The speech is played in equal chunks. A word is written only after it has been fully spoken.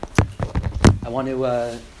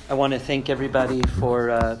I want to thank everybody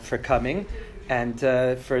for coming, and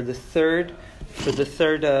for the third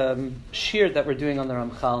shir that we're doing on the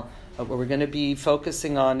Ramchal. What we're going to be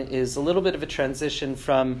focusing on is a little bit of a transition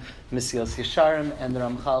from Mesilas Yesharim and the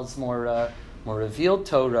Ramchal's more revealed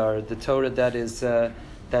Torah, or the Torah that is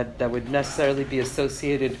that would necessarily be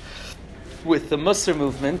associated with the Musar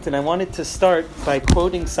movement. And I wanted to start by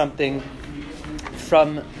quoting something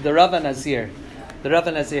from the Rav Nazir. The Rav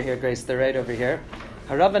Nazir here, Grace, they're right over here.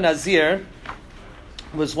 Rav Nazir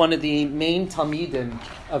was one of the main Talmidim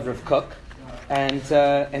of Rav Kook, and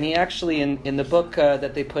he actually in the book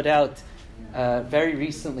that they put out very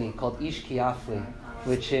recently called Ish Ki Afli,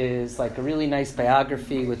 which is like a really nice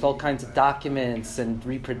biography with all kinds of documents and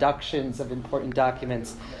reproductions of important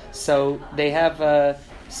documents. So they have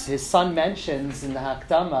his son mentions in the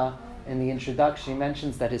Hakdama, in the introduction, he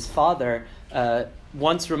mentions that his father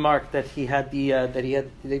once remarked that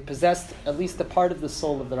they possessed at least a part of the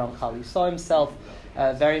soul of the Ramchal. He saw himself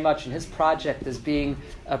very much in his project as being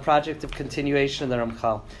a project of continuation of the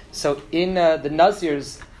Ramchal. So in the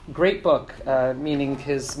Nazir's great book, meaning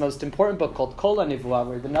his most important book called Kol HaNivuah,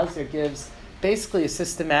 where the Nazir gives basically a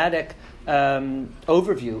systematic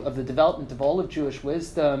overview of the development of all of Jewish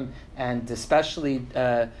wisdom, and especially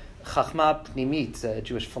Chachma Pnimit,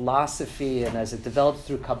 Jewish philosophy, and as it developed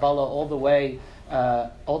through Kabbalah all the way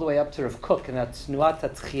up to Rav Kook, and that's Tnuat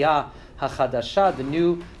HaTchiyah HaChadasha, the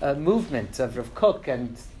new movement of Rav Kook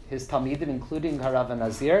and his Talmidim, including Harav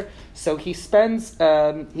Nazir. So he spends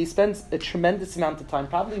a tremendous amount of time,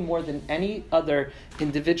 probably more than any other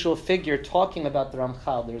individual figure, talking about the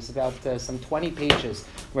Ramchal. There's about some 20 pages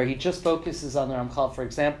where he just focuses on the Ramchal. For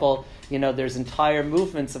example, there's entire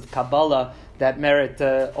movements of Kabbalah that merit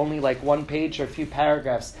only like one page or a few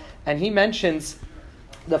paragraphs. And he mentions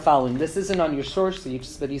the following. This isn't on your source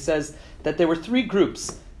sheets, but he says that there were three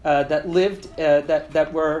groups that lived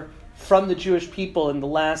that were from the Jewish people in the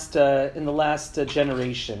last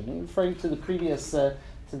generation, referring to the previous to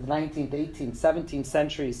the 19th, 18th, 17th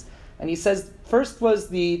centuries. And he says first was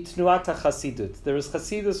the Tnuat HaChasidut. There was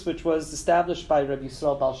Chasidus, which was established by Rabbi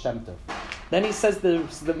Yisrael Baal Shem Tov. Then he says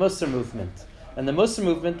there's the Musar movement, and the Musar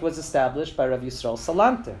movement was established by Rabbi Yisrael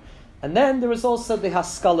Salanter. And then there was also the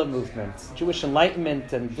Haskalah movement, Jewish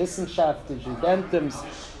Enlightenment and Wissenschaft, the Judentums,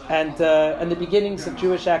 and the beginnings of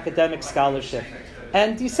Jewish academic scholarship.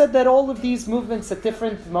 And he said that all of these movements at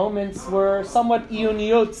different moments were somewhat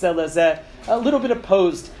iyuniyot zelazeh, a little bit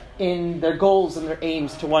opposed in their goals and their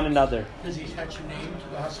aims to one another. Does he attach a name to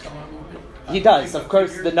the Haskalah movement? He does, of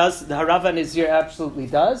course. The Harav Nazir absolutely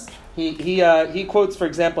does. He quotes, for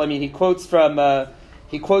example, he quotes from.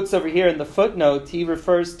 He quotes over here in the footnote, he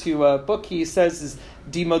refers to a book he says is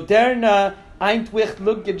Die Moderne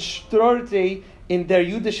Eintwichtlungsstrorte in der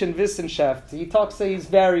jüdischen Wissenschaft. He talks that he's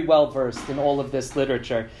very well versed in all of this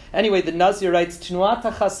literature. Anyway, the Nazir writes, Tnuat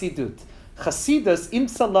HaChasidut, Chasidus im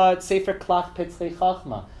Salat Sefer Klach Petzrei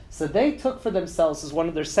Chachma. So they took for themselves as one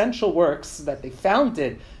of their central works that they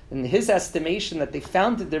founded, in his estimation, that they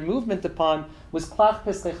founded their movement upon, was Klach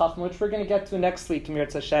Petzrei Chachma, which we're going to get to next week, Mir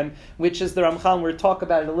Hashem, which is the Ramchal, and we'll talk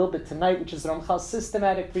about it a little bit tonight, which is the Ramchal's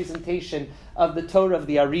systematic presentation of the Torah of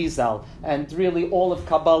the Arizal, and really all of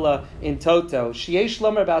Kabbalah in toto. Sheyesh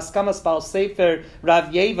Lomer Ba'askamas Baal Sefer Rav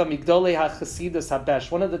Yeva Migdolei HaChasidus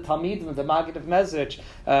Habesh, one of the Talmidim of the Maggid of Mezrich,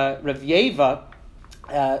 Rav Yeva,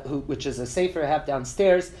 which is a sefer I have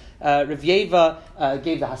downstairs. Rav Yeva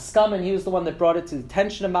gave the Haskam, and he was the one that brought it to the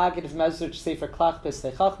attention of Maggid of Mezrich, Sefer Klach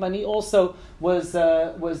Petzrei Chachma. And he also was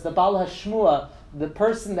the Baal HaShmua, the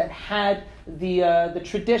person that had the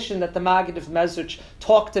tradition that the Maggid of Mezrich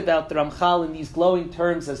talked about the Ramchal in these glowing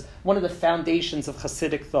terms as one of the foundations of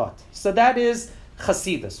Hasidic thought. So that is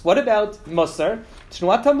Chasidus. What about Musar?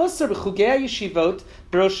 Tnuat HaMusar b'chugei yeshivot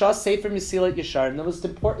b'rosha Sefer Mesilat Yesharim. The most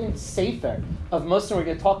important Sefer of Musar. We're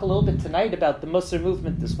going to talk a little bit tonight about the Musar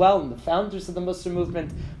movement as well, and the founders of the Musar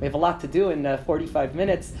movement. We have a lot to do in 45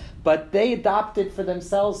 minutes, but they adopted for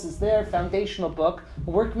themselves as their foundational book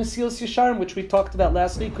a work Mesilas Yesharim, which we talked about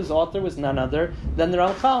last week, whose author was none other than the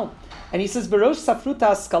Ramchal. And he says, "Berosh Safruta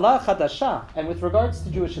Haskalah Chadasha," and with regards to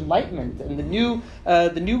Jewish enlightenment and the new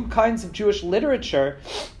kinds of Jewish literature,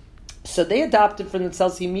 so they adopted for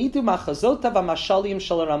themselves Himidu Machazota v'Mashalim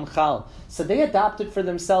Shel Ramchal. So they adopted for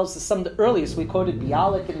themselves some of the earliest. We quoted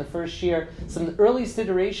Bialik in the first year. Some of the earliest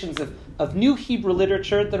iterations of new Hebrew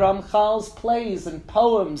literature, the Ramchal's plays and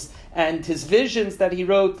poems and his visions that he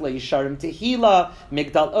wrote, Le'Yisharim Tehila,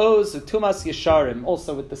 Migdal Oz, Utumas Yesharim,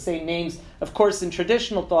 also with the same names. Of course, in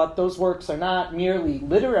traditional thought, those works are not merely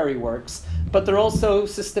literary works, but they're also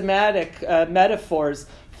systematic metaphors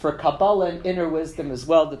for Kabbalah and inner wisdom as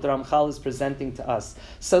well that the Ramchal is presenting to us.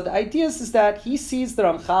 So the idea is that he sees the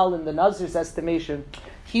Ramchal in the Nazir's estimation.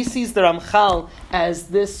 He sees the Ramchal as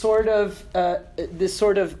this sort of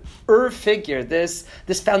figure, this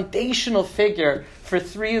foundational figure for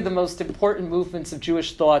three of the most important movements of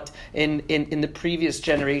Jewish thought in the previous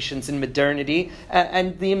generations in modernity,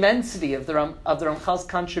 and the immensity of the Ramchal's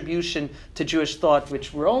contribution to Jewish thought,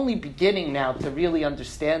 which we're only beginning now to really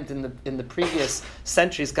understand in the previous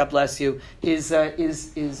centuries. God bless you. Is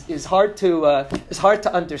hard to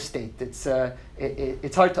understate.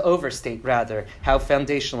 It's hard to overstate, rather, how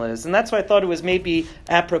foundational it is. And that's why I thought it was maybe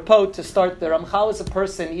apropos to start the Ramchal as a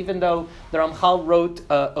person, even though the Ramchal wrote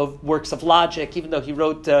of works of logic, even though he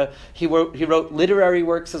wrote literary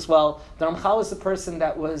works as well. The Ramchal was a person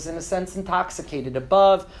that was, in a sense, intoxicated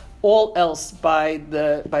above all else by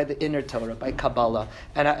the inner Torah, by Kabbalah.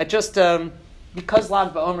 And I just... because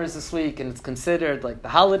Lag BaOmer is this week, and it's considered like the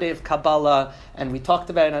holiday of Kabbalah, and we talked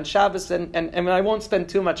about it on Shabbos, and I won't spend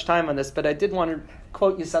too much time on this, but I did want to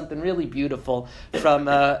quote you something really beautiful from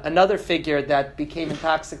another figure that became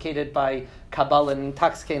intoxicated by Kabbalah, and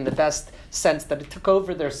intoxicated in the best sense, that it took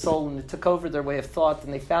over their soul and it took over their way of thought,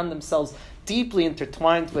 and they found themselves deeply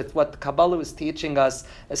intertwined with what the Kabbalah was teaching us.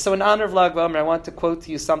 So in honor of Lag BaOmer, I want to quote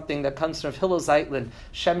to you something that comes from Hillel Zeitlin,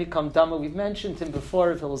 Shem Yikam Dama. We've mentioned him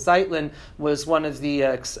before. Hillel Zeitlin was one of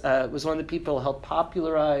the people who helped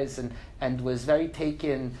popularize and was very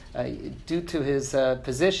taken due to his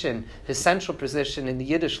position, his central position in the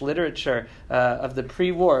Yiddish literature of the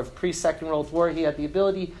pre-Second World War. He had the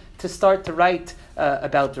ability to start to write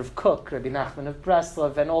about Rav Kook, Rabbi Nachman of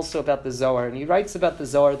Breslov, and also about the Zohar. And he writes about the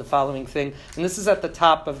Zohar the following thing, and this is at the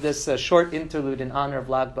top of this short interlude in honor of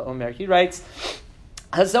Lag BaOmer. He writes,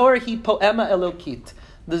 HaZohar hi poema elokit.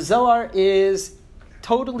 The Zohar is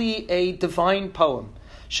totally a divine poem.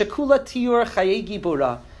 Shekula tiur chaye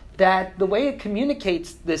gibura. That the way it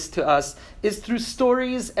communicates this to us is through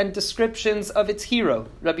stories and descriptions of its hero,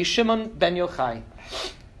 Rabbi Shimon ben Yochai.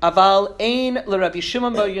 Aval ein l'Rabbi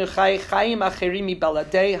Shimon ben Yochai chayim acherim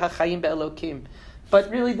mibaladei hachayim be'elokim. But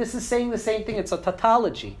really, this is saying the same thing. It's a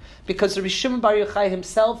tautology, because Rabbi Shimon bar Yochai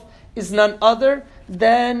himself is none other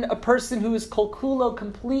than a person who is kol kulo,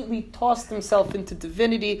 completely tossed himself into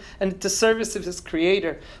divinity and into service of his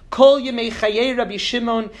Creator. Kol yemei chayei Rabbi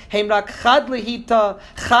Shimon heim rak chad lehita,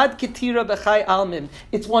 chad ketira b'chai almim.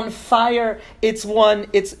 It's one fire. It's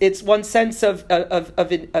one sense of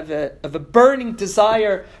a burning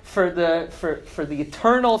desire for the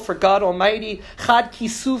eternal, for God Almighty. Chad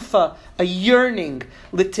kisufa, a yearning,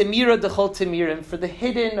 l'temira dechol temirim, for the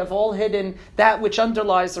hidden of all hidden, that which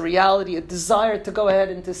underlies the reality, a desire to go ahead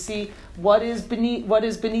and to see what is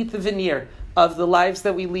beneath the veneer of the lives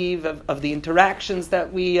that we lead, of the interactions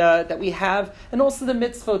that we have, and also the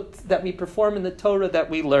mitzvot that we perform in the Torah that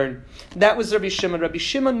we learn. That was Rabbi Shimon. Rabbi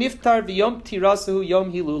Shimon niftar v'yom tirasu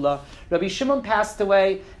yom hilula. Rabbi Shimon passed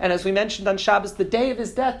away, and as we mentioned on Shabbos, the day of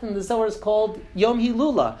his death in the Zohar is called Yom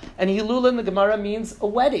Hilula, and Hilula in the Gemara means a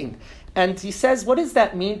wedding. And he says, what does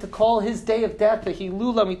that mean to call his day of death a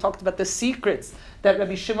Hilula? And we talked about the secrets that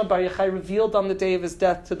Rabbi Shimon bar Yochai revealed on the day of his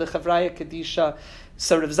death to the Chavraya Kadisha.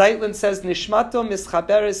 So Rav Zeitlin says, Nishmato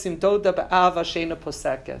mischaberes im doda ba'ava sheina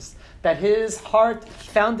posekes. That his heart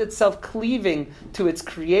found itself cleaving to its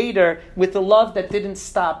Creator with a love that didn't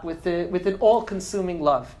stop, with an all-consuming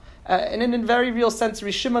love. And in a very real sense,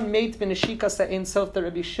 Rabbi Shimon made b'neshika sa'in sof, that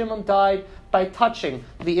Rabbi Shimon died by touching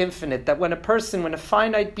the infinite. That when a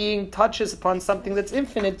finite being touches upon something that's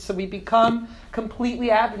infinite, so we become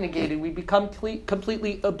completely abnegated, we become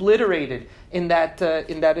completely obliterated in that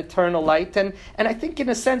eternal light. And I think in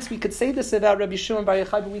a sense we could say this about Rabbi Shimon bar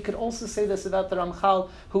Yochai, but we could also say this about the Ramchal,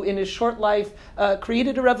 who in his short life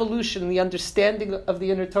created a revolution in the understanding of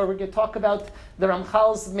the inner Torah. We're going to talk about the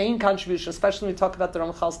Ramchal's main contribution, especially when we talk about the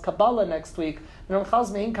Ramchal's Kabbalah next week. The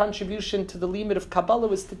Ramchal's main contribution to the limit of Kabbalah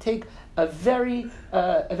was to take a very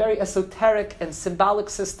esoteric and symbolic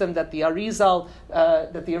system that the Arizal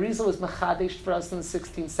was machadish for us in the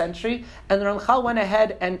 16th century, and the Ramchal went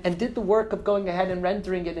ahead and did the work of going ahead and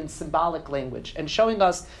rendering it in symbolic language and showing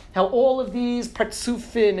us how all of these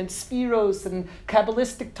partsufin and spiros and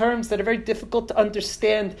Kabbalistic terms that are very difficult to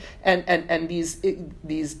understand and these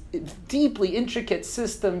deeply intricate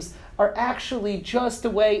systems are actually just a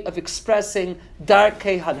way of expressing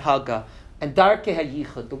darkei hanhaga and darkei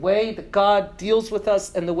hayichud, the way that God deals with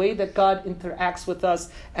us and the way that God interacts with us,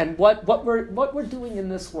 and what we're doing in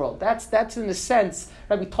this world. That's in a sense,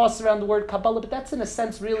 right? We toss around the word Kabbalah, but that's in a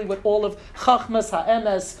sense really what all of Chachmas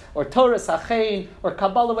HaEmes or Torah Sachein or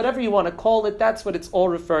Kabbalah, whatever you want to call it, that's what it's all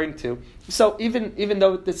referring to. So even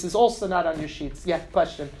though this is also not on your sheets, yeah,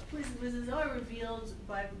 question. Was the Zohar revealed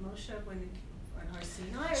by Moshe when on Har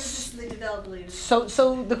Sinai, or is this developed later?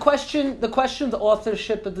 So the question of the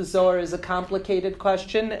authorship of the Zohar is a complicated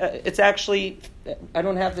question. It's actually, I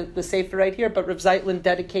don't have the Sefer right here, but Rav Zeitlin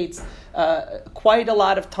dedicates quite a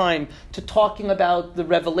lot of time to talking about the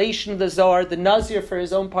revelation of the Zohar. The Nazir, for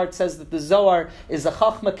his own part, says that the Zohar is a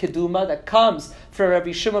Chachma Keduma that comes from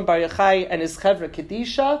Rabbi Shimon Bar Yochai and his Chevra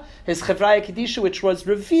Kedisha, his Chevraya Kedisha, which was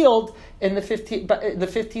revealed in the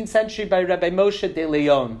 15th century by Rabbi Moshe de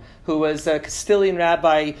Leon, who was a Castilian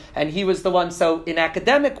rabbi, and he was the one. So in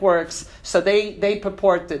academic works, so they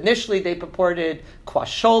purported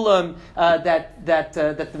Kwasholam, that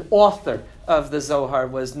the author of the Zohar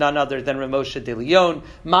was none other than Ramosha de Leon.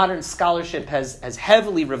 Modern scholarship has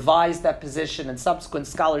heavily revised that position, and subsequent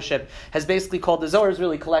scholarship has basically called the Zohar is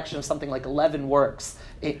really a collection of something like 11 works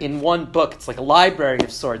in one book. It's like a library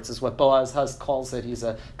of sorts, is what Boaz Hus calls it. He's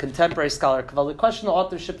a contemporary scholar. The question of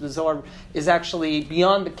authorship of the Zohar is actually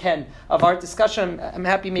beyond the ken of our discussion. I'm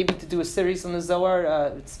happy maybe to do a series on the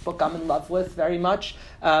Zohar. It's a book I'm in love with very much.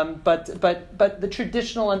 But the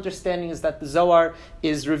traditional understanding is that the Zohar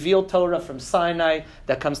is revealed Torah from Sinai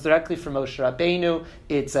that comes directly from Moshe Rabbeinu.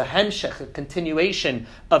 It's a hemshech, a continuation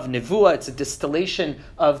of Nevuah. It's a distillation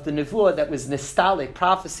of the Nevuah that was nistalic,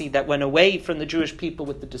 prophecy that went away from the Jewish people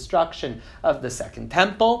with the destruction of the Second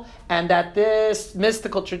Temple, and that this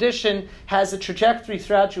mystical tradition has a trajectory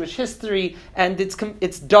throughout Jewish history, and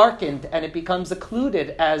it's darkened and it becomes occluded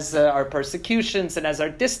as our persecutions and as our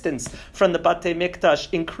distance from the Batei Mikdash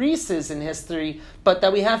increases in history, but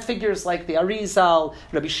that we have figures like the Arizal,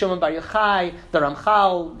 Rabbi Shimon Bar Yochai, the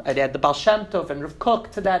Ramchal, I'd add the Baal Shem Tov and Rav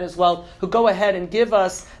Kook to that as well, who go ahead and give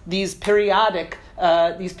us these periodic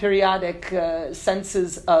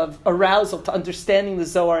senses of arousal to understanding the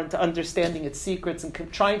Zohar and to understanding its secrets and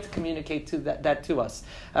trying to communicate that to us.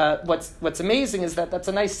 What's amazing is that that's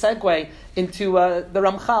a nice segue into the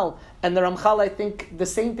Ramchal. And the Ramchal, I think, the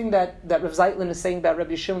same thing that Rav Zeitlin is saying about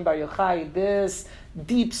Rabbi Shimon Bar Yochai, this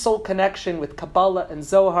deep soul connection with Kabbalah and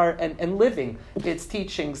Zohar and living its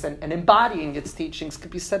teachings and embodying its teachings could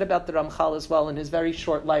be said about the Ramchal as well in his very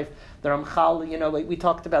short life. The Ramchal, we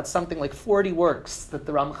talked about something like 40 works that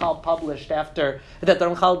the Ramchal published after, that the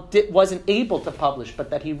Ramchal wasn't able to publish, but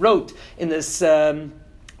that he wrote in this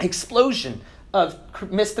explosion of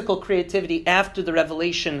mystical creativity after the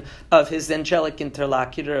revelation of his angelic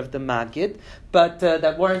interlocutor of the Maggid, but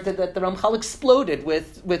that warranted that the Ramchal exploded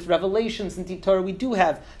with revelations in deep Torah. We do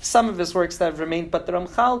have some of his works that have remained, but the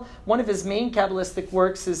Ramchal, one of his main Kabbalistic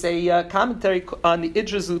works is a commentary on the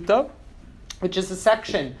Idra Zuta, which is a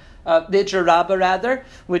section, the Idra Rabbah rather,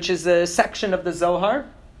 which is a section of the Zohar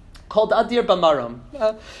called Adir Bamaram.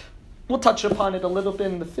 We'll touch upon it a little bit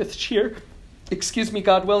in the 5th year. Excuse me,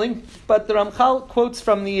 God willing. But the Ramchal quotes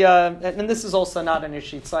from the, and this is also not an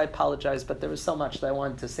issue, so I apologize, but there was so much that I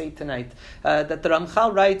wanted to say tonight, that the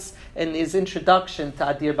Ramchal writes in his introduction to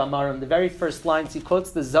Adir Bamaram, the very first lines, he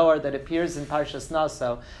quotes the Zohar that appears in Parshas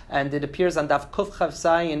Naso, and it appears on Daf Kuf Chav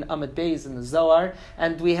Zayin Amud Beis in the Zohar,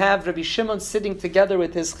 and we have Rabbi Shimon sitting together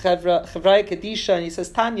with his Chevraya Kedisha, and he says,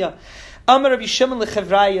 Tanya, Amar Rabbi Shimon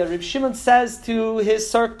leChevraya. Rabbi Shimon says to his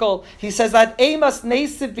circle, he says, Ad emas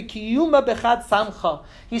nesiv v'kiyuma bechad samcha.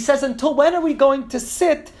 He says, until when are we going to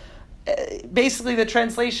sit? Basically, the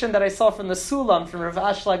translation that I saw from the Sulam, from Rav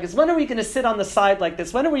Ashlag, is when are we going to sit on the side like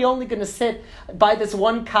this? When are we only going to sit by this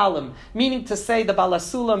one column? Meaning to say, the Bala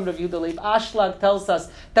Sulam, Rav Yudalev Ashlag, tells us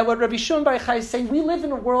that what Rabbi Shimon Bar Yochai is saying, we live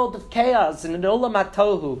in a world of chaos, in an olam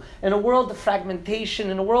hatohu, in a world of fragmentation,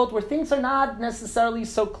 in a world where things are not necessarily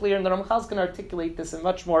so clear, and the Ramchal is going to articulate this in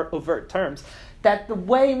much more overt terms, that the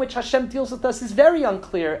way in which Hashem deals with us is very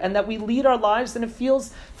unclear, and that we lead our lives, and it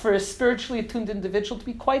feels for a spiritually attuned individual to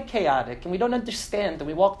be quite chaotic, and we don't understand, and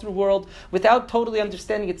we walk through the world without totally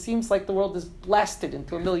understanding. It seems like the world is blasted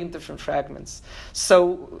into a million different fragments.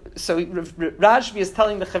 So Rashbi is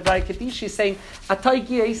telling the Chevraya Kedisha, he's saying, Atay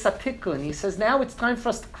gi'eis hatikun. He says, now it's time for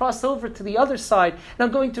us to cross over to the other side, and I'm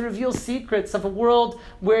going to reveal secrets of a world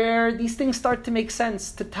where these things start to make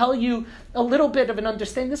sense, to tell you a little bit of an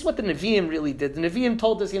understanding. This is what the Nevi'im really did. The Nevi'im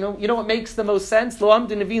told us, you know what makes the most sense? Lo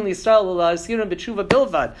amdu Nevi'im l'Yisrael la'asirim b'tshuva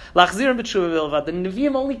bilvad, la'achzirim b'tshuva bilvad. The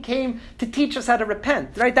Nevi'im only came to teach us how to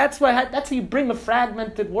repent, right? That's how you bring a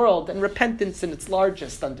fragmented world and repentance in its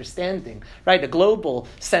largest understanding, right? A global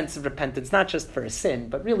sense of repentance, not just for a sin,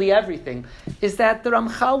 but really everything. Is that the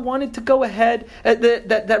Ramchal wanted to go ahead?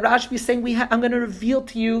 That Rashbi is saying, I'm going to reveal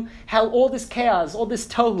to you how all this chaos, all this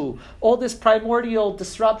tohu, all this primordial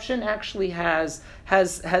disruption actually has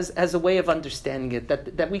a way of understanding it,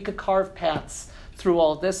 that we could carve paths through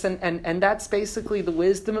all this, and that's basically the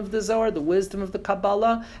wisdom of the Zohar, the wisdom of the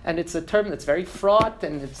Kabbalah, and it's a term that's very fraught,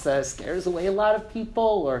 and it scares away a lot of people,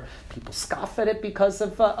 or people scoff at it because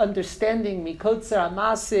of understanding. Mikotzer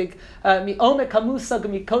Amasig, Mi'omek HaMusag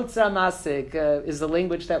Mikotzer Amasig is the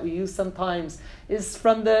language that we use sometimes, is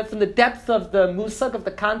from the depth of the musag, of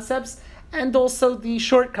the concepts, and also the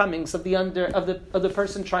shortcomings of the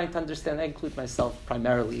person trying to understand. I include myself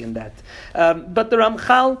primarily in that. But the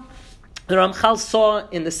Ramchal saw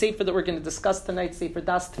in the Sefer that we're going to discuss tonight, Sefer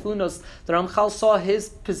Das Tfunos, the Ramchal saw his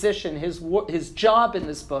position, his job in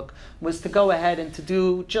this book was to go ahead and to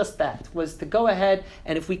do just that, was to go ahead,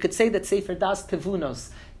 and if we could say that Sefer Das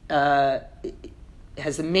Tfunos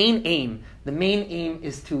has a main aim. The main aim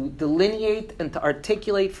is to delineate and to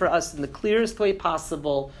articulate for us in the clearest way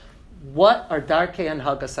possible what are Darkei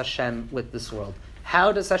Hanhagas Hashem with this world.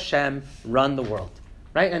 How does Hashem run the world?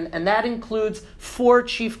 Right? And that includes 4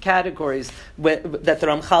 chief categories that the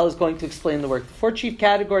Ramchal is going to explain in the work. The 4 chief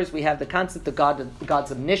categories: we have the concept of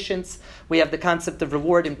God's omniscience, we have the concept of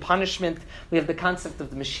reward and punishment, we have the concept of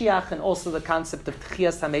the Mashiach, and also the concept of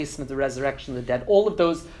Tchias HaMeisim, the resurrection of the dead. All of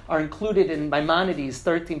those are included in Maimonides'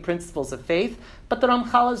 13 principles of faith. But the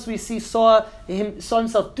Ramchal, as we see, saw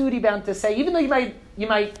himself duty-bound to say, even though you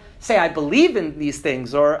might say, I believe in these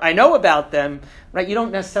things, or I know about them, right? You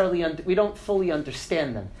don't necessarily, we don't fully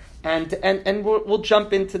understand them. And we'll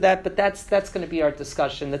jump into that, but that's going to be our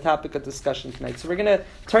discussion, the topic of discussion tonight. So we're going to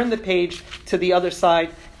turn the page to the other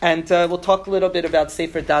side, and we'll talk a little bit about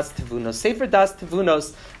Sefer Das Tvunos. Sefer Das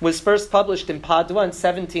Tvunos was first published in Padua in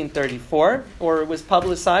 1734, or was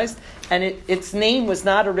publicized, and its name was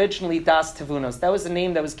not originally Das Tvunos. That was a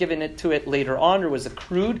name that was given to it later on, or was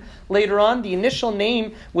accrued later on. The initial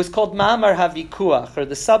name was called Ma'amar HaVikuach, or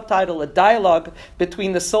the subtitle, a dialogue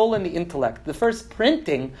between the soul and the intellect. The first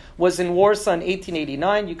printing was in Warsaw in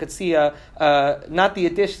 1889. You could see not the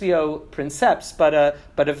Editio Princeps, but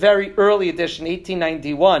a very early edition,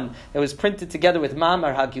 1891. It was printed together with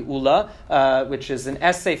Ma'amar HaGeula, which is an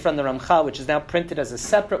essay from the Ramchal, which is now printed as a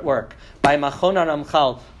separate work by Machon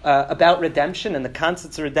HaRamchal about redemption and the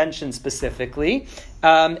concepts of redemption specifically.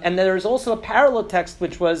 And there's also a parallel text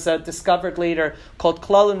which was discovered later called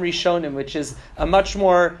Klal and Rishonim, which is a much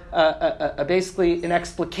more, basically an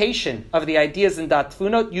explication of the ideas in Dat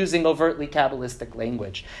Tfunot using overtly Kabbalistic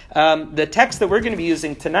language. The text that we're going to be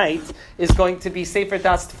using tonight is going to be Sefer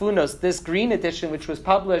Das Tfunos, this green edition, which was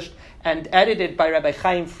published and edited by Rabbi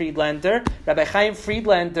Chaim Friedlander. Rabbi Chaim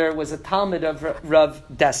Friedlander was a Talmud of Rav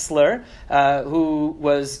Dessler, who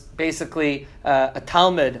was basically a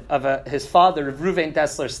Talmud of his father, Rav Reuven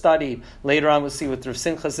Dessler, studied. Later on we'll see with Rav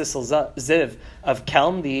Simcha Zissel Ziv of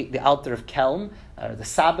Kelm, the Alter of Kelm, the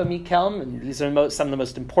Saba Mikelm, and these are some of the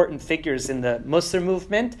most important figures in the Musar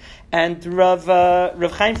movement. And Rav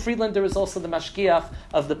Chaim Friedlander was also the Mashgiach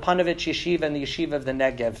of the Panovich Yeshiva and the Yeshiva of the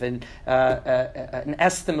Negev, and an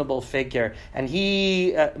estimable figure. And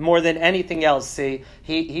he, more than anything else,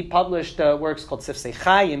 he published works called Sifsei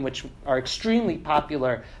Chaim, which are extremely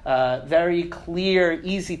popular, very clear,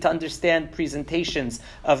 easy to understand presentations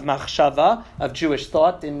of Machshava, of Jewish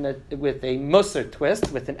thought, with a Musar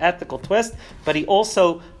twist, with an ethical twist. But he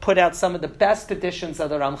also put out some of the best editions of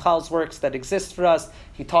the Ramchal's works that exist for us.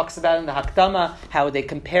 He talks about in the Hakdama how they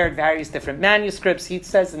compared various different manuscripts. He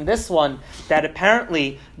says in this one that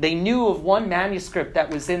apparently they knew of one manuscript that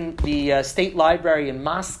was in the State Library in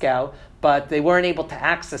Moscow, but they weren't able to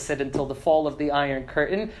access it until the fall of the Iron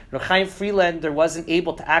Curtain. Rav Chaim Friedlander wasn't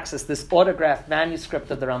able to access this autographed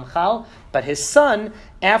manuscript of the Ramchal, but his son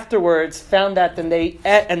afterwards found that, and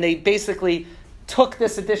they basically took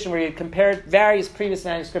this edition where he had compared various previous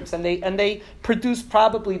manuscripts, and they produced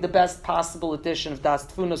probably the best possible edition of Das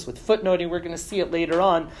Tfunos with footnoting. We're going to see it later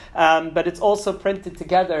on, but it's also printed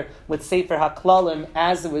together with Sefer HaKlalim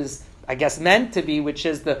as it was, I guess, meant to be, which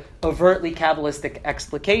is the overtly Kabbalistic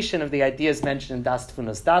explication of the ideas mentioned in Das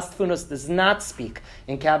Tfunos. Das Tfunos does not speak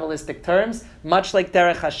in Kabbalistic terms, much like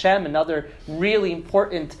Derech Hashem, another really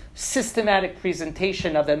important systematic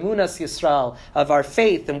presentation of Emunas Yisrael, of our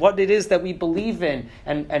faith, and what it is that we believe in,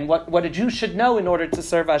 and what a Jew should know in order to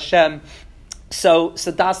serve Hashem. So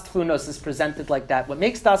Das Tfunos is presented like that. What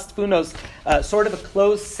makes Das Tfunos sort of a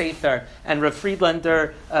closed sefer, and Rav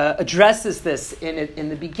Friedlander addresses this in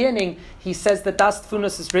the beginning. He says that Das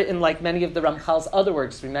Tfunos is written like many of the Ramchal's other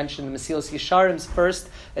works. We mentioned the Mesilas Yesharim's first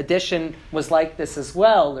edition was like this as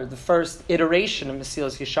well, or the first iteration of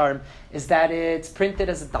Mesilas Yesharim, is that it's printed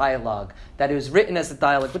as a dialogue, that it was written as a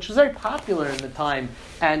dialogue, which was very popular in the time,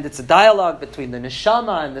 and it's a dialogue between the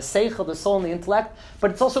neshama and the seichel, the soul and the intellect,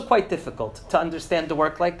 but it's also quite difficult to understand the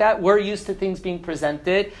work like that. We're used to things being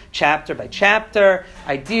presented chapter by chapter,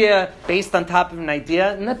 idea based on top of an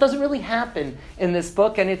idea, and that doesn't really happen in this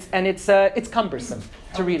book, and it's cumbersome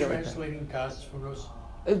to read it. Translating Das Tfunos?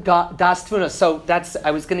 Das Tfunos. So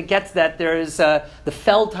I was going to get to that. There is the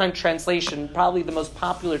Feldheim translation, probably the most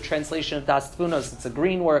popular translation of Das Tfunos. It's a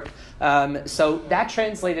green work. So that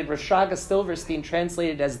translated, Rashaga Silverstein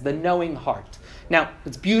translated as the knowing heart. Now,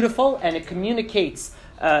 it's beautiful and it communicates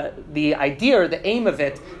the idea or the aim of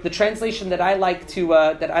it. The translation that I like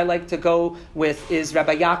to go with is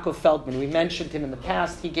Rabbi Yaakov Feldman. We mentioned him in the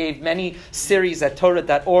past. He gave many series at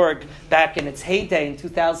Torah.org back in its heyday in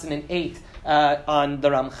 2008. On the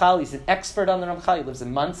Ramchal. He's an expert on the Ramchal. He lives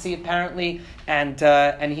in Monsey, apparently, and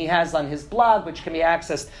he has on his blog, which can be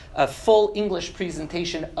accessed, a full English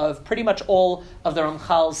presentation of pretty much all of the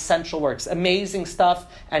Ramchal's central works. Amazing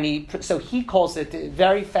stuff, and he calls it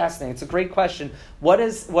very fascinating. It's a great question. What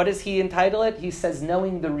does he entitle it? He says,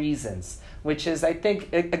 Knowing the Reasons, which is, I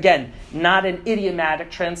think, again, not an idiomatic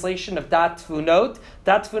translation of Dat Tfunot.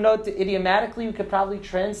 Dat Tfunot, idiomatically, we could probably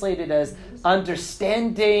translate it as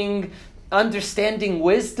understanding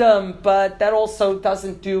wisdom, but that also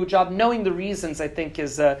doesn't do a job. Knowing the reasons, I think,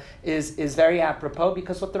 is very apropos,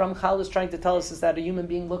 because what the Ramchal is trying to tell us is that a human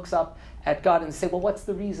being looks up at God and say, well, what's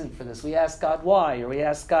the reason for this? We ask God why, or we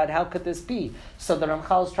ask God, how could this be? So the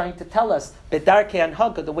Ramchal is trying to tell us, Bedarkei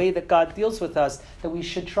Hanhaga, the way that God deals with us, that we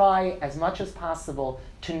should try as much as possible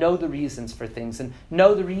to know the reasons for things, and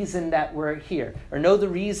know the reason that we're here, or know the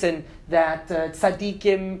reason that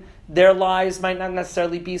tzaddikim, their lives might not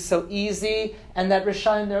necessarily be so easy, and that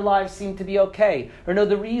Rishayim, their lives seem to be okay. Or know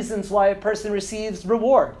the reasons why a person receives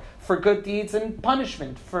reward for good deeds and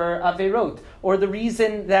punishment for Averot. Or the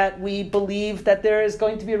reason that we believe that there is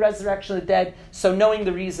going to be a resurrection of the dead. So knowing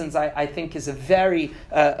the reasons, I think, is a very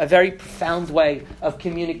profound way of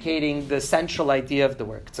communicating the central idea of the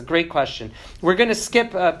work. It's a great question. We're going to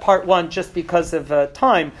skip part one just because of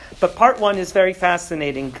time, but part one is very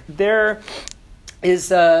fascinating. There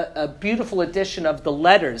is a beautiful edition of the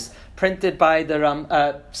letters printed by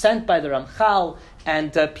sent by the Ramchal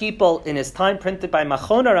and people in his time, printed by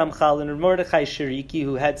Machon Ramchal and Mordechai Shiriki,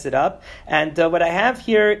 who heads it up. And what I have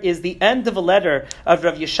here is the end of a letter of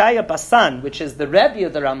Rav Yeshaya Basan, which is the Rebbe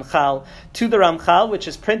of the Ramchal, to the Ramchal, which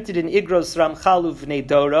is printed in Igros Ramchal Uvnei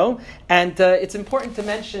Doro. And it's important to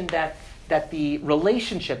mention that the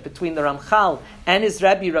relationship between the Ramchal and his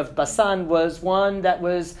Rebbe Rav Basan was one that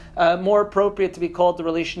was more appropriate to be called the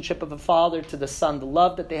relationship of a father to the son. The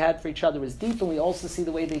love that they had for each other was deep, and we also see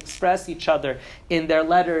the way they express each other in their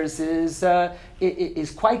letters is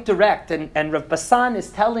quite direct. And Rav Basan is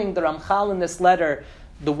telling the Ramchal in this letter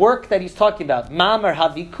the work that he's talking about, Mamar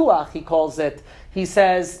Havikuach, he calls it. He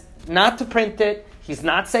says not to print it. He's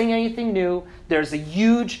not saying anything new. There's a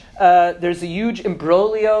huge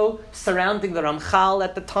imbroglio surrounding the Ramchal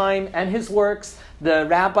at the time and his works. The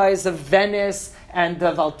rabbis of Venice and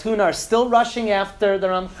of Altoona are still rushing after the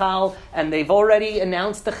Ramchal, and they've already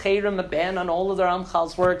announced the Cherem, a ban on all of the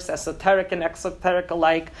Ramchal's works, esoteric and exoteric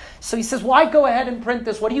alike. So he says, why go ahead and print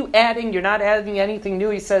this? What are you adding? You're not adding anything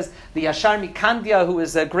new. He says, the Yashar Mikandia, who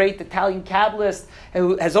is a great Italian Kabbalist,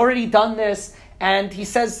 who has already done this, and he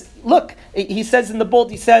says, look, he says in the bold,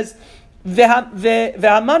 he says,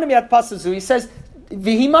 Ve'hamanam yad pasazu, he says,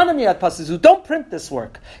 V'himanam yad pasazu, don't print this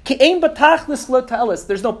work. Ki'ein batachlis lo ta'elis,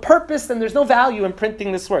 there's no purpose and there's no value in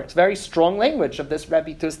printing this work. It's very strong language of this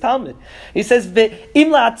Rebbe to his Talmud. He says, Ve'im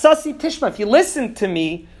la'atzasi tishma, if you listen to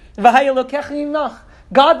me, V'haya lokecha yimnach,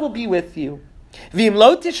 God will be with you. V'im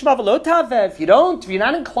lo tishma v'lo ta'aveh, if you're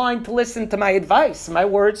not inclined to listen to my advice, my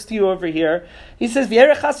words to you over here, he says,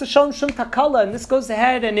 V'erech hasashon shum takala, and this goes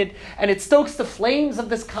ahead and it stokes the flames of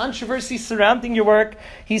this controversy surrounding your work.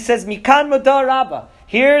 He says, Mikan moda rabba,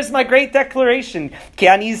 here's my great declaration. Ki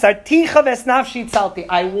ani zarticha v'esnafshi tzalti,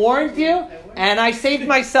 I warned you and I saved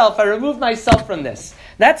myself, I removed myself from this.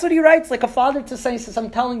 That's what he writes, like a father to son. He says,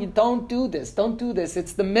 I'm telling you, don't do this.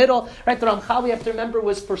 It's the middle. Right? The Ramchal, we have to remember,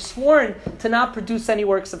 was forsworn to not produce any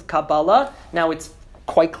works of Kabbalah. Now, it's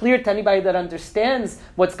quite clear to anybody that understands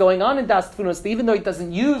what's going on in Das Tfunos, even though he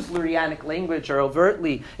doesn't use Lurianic language or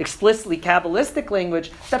overtly, explicitly Kabbalistic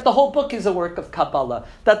language, that the whole book is a work of Kabbalah.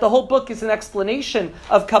 That the whole book is an explanation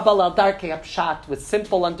of Kabbalah, Darkei Apshat, with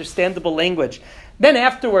simple, understandable language. Then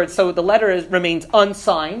afterwards, so the letter remains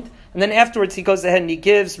unsigned, and then afterwards he goes ahead and he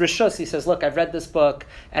gives Rishus. He says, look, I've read this book,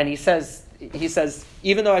 and he says, he says,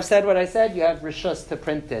 even though I've said what I said, you have rishus to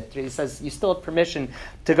print it. He says, you still have permission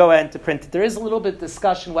to go ahead and to print it. There is a little bit of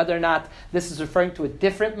discussion whether or not this is referring to a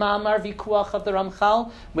different Ma'amar Vikuach of the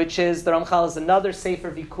Ramchal, which is, the Ramchal is another Sefer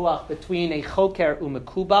Vikuach between a Choker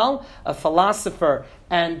Umekubal, a philosopher,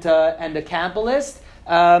 and a Kabbalist.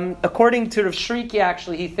 According to Rav Shriki,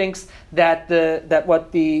 actually, he thinks that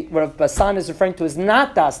what the Rav Basan is referring to is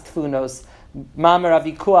not Das Tfunos, Mamar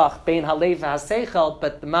Avikuach Bein Halev HaSeichel,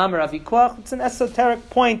 but the Mamar Avikuach, it's an esoteric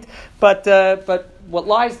point, but what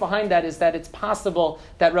lies behind that is that it's possible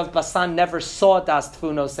that Rav Basan never saw Das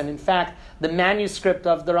Tfunos, and in fact, the manuscript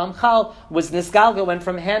of the Ramchal was nisgalgal, went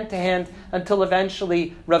from hand to hand until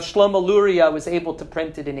eventually Rav Shlomo Luria was able to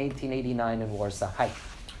print it in 1889 in Warsaw. Hi.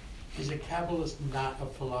 Is a Kabbalist not a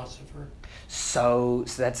philosopher? So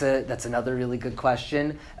that's another really good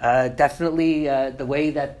question. Definitely the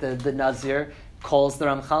way that the Nazir calls the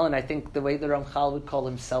Ramchal, and I think the way the Ramchal would call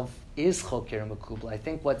himself is Choker Mekubal. I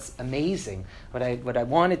think what's amazing, what I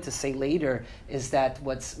wanted to say later, is that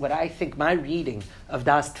what I think my reading of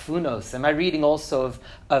Das Tfunos and my reading also of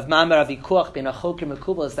Mamar Avikuach Ben Choker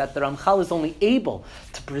Mekubal is that the Ramchal is only able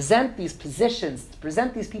to present these positions, to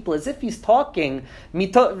present these people as if he's talking,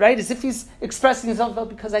 right, as if he's expressing himself,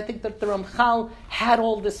 because I think that the Ramchal had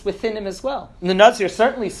all this within him as well. And the Nazir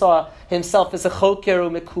certainly saw himself as a Choker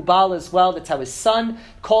Mekubal as well. That's how his son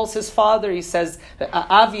calls his father. He says,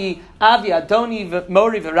 Avi Adoni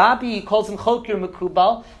Mori V'Rabbi, he calls him Choker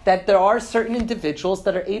Mekubal, that there are certain individuals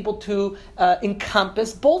that are able to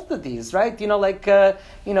encompass both of these, right? Like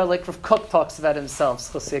Rav Kook talks about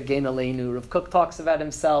himself, Rav Kook talks about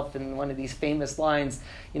himself in one of these famous lines.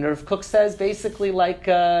 Rav Kook says basically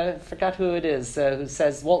forgot who it is, who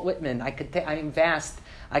says, Walt Whitman, I am vast,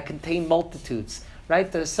 I contain multitudes. Right?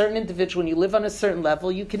 There's a certain individual, when you live on a certain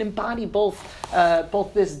level, you can embody both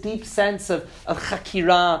this deep sense of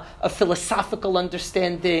chakira, of philosophical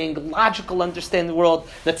understanding, logical understanding of the world,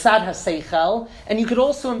 the tzad ha-seichel, and you could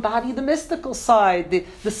also embody the mystical side,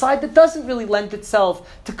 the side that doesn't really lend itself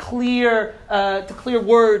to clear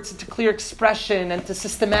words, to clear expression, and to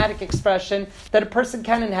systematic expression, that a person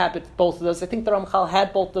can inhabit both of those. I think the Ramchal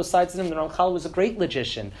had both those sides in him. The Ramchal was a great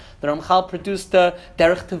logician. The Ramchal produced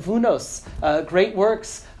Derech Tevunos, great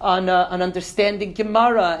works on understanding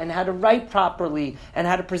Gemara and how to write properly and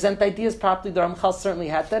how to present ideas properly. The Ramchal certainly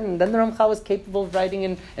had that, and then the Ramchal was capable of writing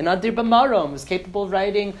in Adir B'Marom, was capable of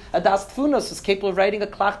writing a Das Tfunos, was capable of writing a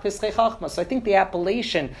Klach Pischei Chachma. So I think the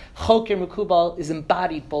appellation Choker Mekubal is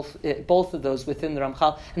embodied both of those within the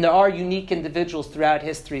Ramchal, and there are unique individuals throughout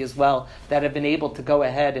history as well that have been able to go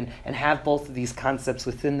ahead and have both of these concepts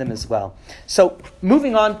within them as well. So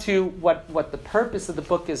moving on to what the purpose of the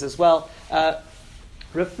book is as well.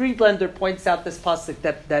 Rav Friedlander points out this pasuk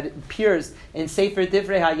that appears in Sefer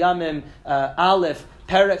Divrei Hayamim Aleph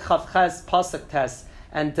Perek Chavches pasuk Tes,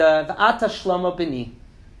 and V'ata Shlomo Bini.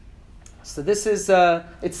 So this is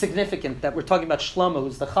it's significant that we're talking about Shlomo,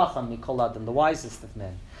 who's the Chacham Mikol Adam, the wisest of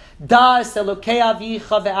men. Das Elokei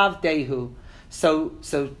Avicha ve'avdehu. So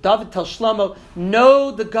David tells Shlomo,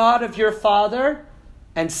 know the God of your father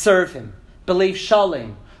and serve him. Believe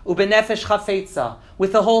Shalem ubenefesh chafetza,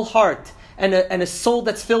 with a whole heart and a soul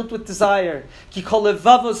that's filled with desire. Ki kol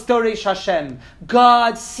levavos doresh Hashem.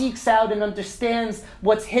 God seeks out and understands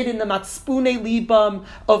what's hidden in the matspune libam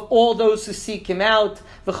of all those who seek Him out.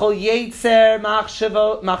 V'chol yetzer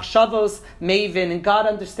machshavos mevin, and God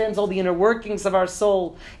understands all the inner workings of our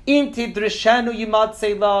soul. In tidrishenu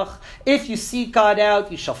yimatzei lach. If you seek God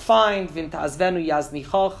out, you shall find. V'intazvenu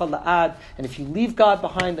yaznicha la'ad. And if you leave God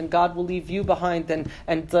behind, then God will leave you behind. And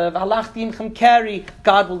v'halachti imchem keri,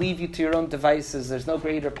 God will leave you to your own devices. There's no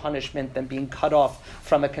greater punishment than being cut off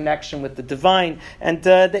from a connection with the divine, and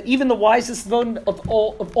that even the wisest of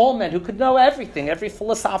all men, who could know everything, every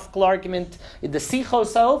philosophical argument, the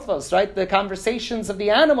sichos haofos, right, the conversations of the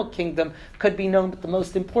animal kingdom, could be known. But the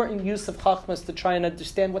most important use of chachma is to try and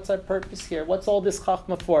understand what's our purpose here. What's all this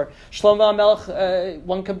chachma for? Shlomo HaMelech,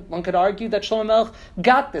 one could argue that Shlomo HaMelech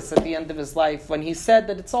got this at the end of his life when he said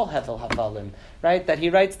that it's all hevel havalim. Right, that he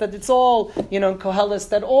writes that it's all, in Koheles,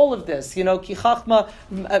 that all of this, ki chachma,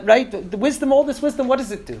 right, the wisdom, all this wisdom, what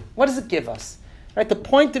does it do? What does it give us? Right, the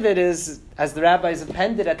point of it is, as the rabbis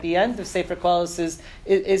appended at the end of Sefer Koheles,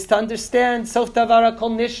 is to understand, Sof davara kol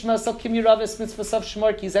nishma, so kim yiravis mitzvah sof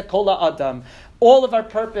shmor ki zeh kol ha'adam. All of our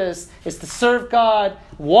purpose is to serve God,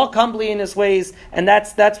 walk humbly in His ways, and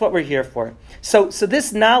that's what we're here for. So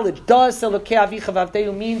this knowledge, das elokei avicha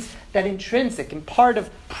v'avdehu, means that intrinsic and part of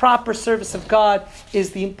proper service of God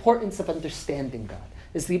is the importance of understanding God,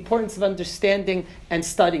 is the importance of understanding and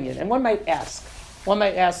studying it. And one might ask,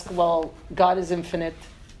 well, God is infinite,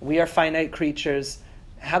 we are finite creatures,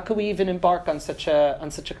 how could we even embark on such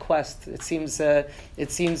a quest? It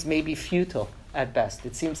seems maybe futile at best.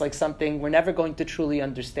 It seems like something we're never going to truly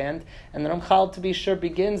understand. And the Ramchal, to be sure,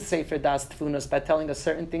 begins Sefer Das Tfunos by telling us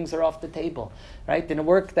certain things are off the table, right? In a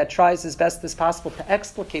work that tries as best as possible to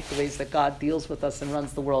explicate the ways that God deals with us and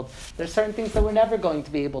runs the world, there's certain things that we're never going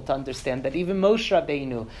to be able to understand, that even Moshe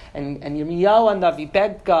Rabbeinu and Yirmiyahu Navi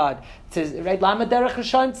begged God to, right? Lama derech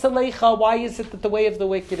Hashem tzalecha. Why is it that the way of the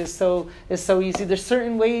wicked is so easy? There's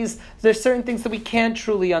certain things that we can't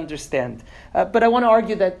truly understand. But I want to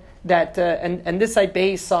argue that this I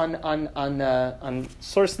base on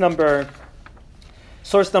source number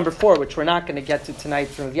 4, which we're not going to get to tonight,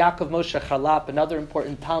 from Yaakov Moshe Charlap, another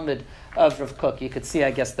important Talmud of Rav Kook. You could see,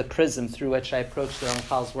 I guess, the prism through which I approach the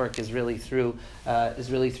Ramchal's work is really through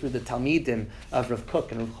the Talmidim of Rav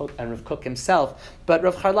Kook and Rav Kook himself. But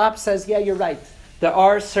Rav Charlap says, yeah, you're right. There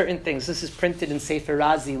are certain things. This is printed in Sefer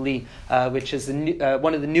Razi Li, which is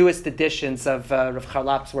one of the newest editions of Rav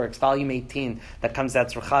Charlap's works, volume 18, that comes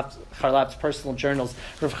out. Rav Charlap's personal journals.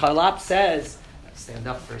 Rav Charlap says, stand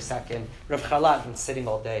up for a second. Rav Charlap, been sitting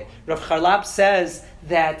all day. Rav Charlap says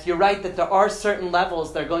that you're right, that there are certain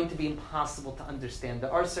levels that are going to be impossible to understand.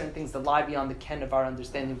 There are certain things that lie beyond the ken of our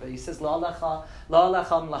understanding. But he says, it's not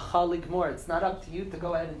up to you to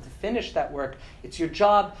go ahead and to finish that work. It's your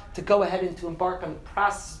job to go ahead and to embark on the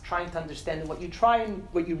process of trying to understand. And what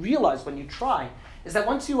you realize when you try is that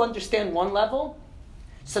once you understand one level,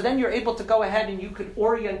 so then you're able to go ahead and you could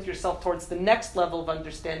orient yourself towards the next level of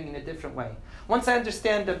understanding in a different way. Once I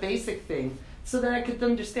understand the basic thing, so then I could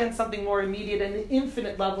understand something more immediate and the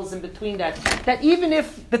infinite levels in between that. That even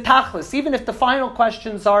if the tachlis, even if the final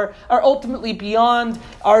questions are ultimately beyond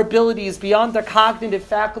our abilities, beyond our cognitive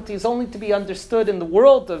faculties, only to be understood in the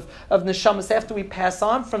world of neshamas after we pass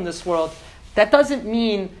on from this world, that doesn't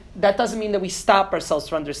mean that we stop ourselves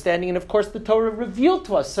from understanding. And of course, the Torah revealed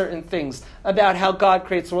to us certain things about how God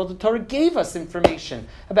creates the world. The Torah gave us information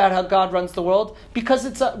about how God runs the world because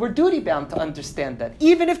we're duty-bound to understand that.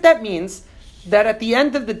 Even if that means that at the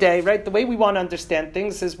end of the day, right, the way we want to understand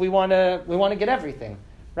things is we want to get everything,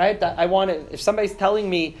 right? If somebody's telling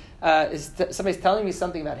me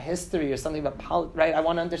something about history or something about right, I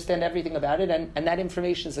want to understand everything about it, and that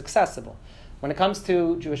information is accessible. When it comes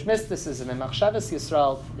to Jewish mysticism and Machshavas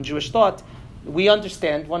Yisrael and Jewish thought, we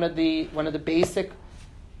understand one of the basic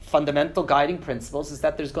fundamental guiding principles is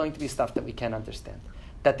that there's going to be stuff that we can't understand.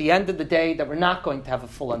 That at the end of the day, that we're not going to have a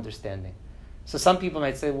full understanding. So some people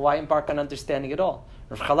might say, well, why embark on understanding at all?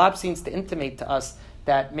 Rav Charlap seems to intimate to us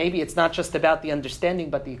that maybe it's not just about the understanding,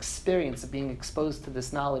 but the experience of being exposed to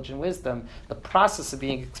this knowledge and wisdom. The process of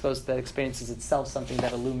being exposed to that experience is itself something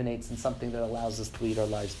that illuminates and something that allows us to lead our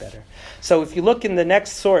lives better. So if you look in the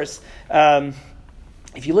next source,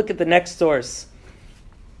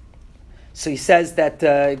 so he says that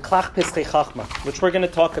Klach Piskei Chachma, which we're going to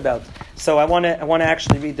talk about. So I want to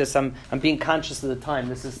actually read this. I'm being conscious of the time.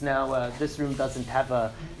 This is now this room doesn't have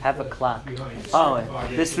a clock. Oh,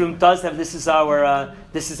 this room does have. This is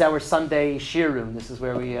our Sunday shir room. This is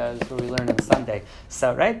where we learn on Sunday.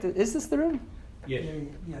 So right, is this the room? Yeah,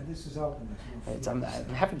 this is open. I'm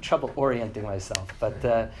having trouble orienting myself, but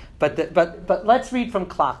let's read from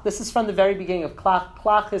Klach. This is from the very beginning of Klach.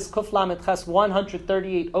 Klach is Kuf Lamed Ches,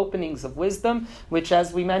 138 openings of wisdom, which,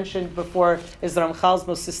 as we mentioned before, is the Ramchal's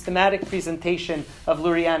most systematic presentation of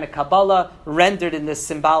Lurianic Kabbalah, rendered in this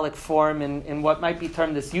symbolic form, in what might be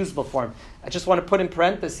termed this usable form. I just want to put in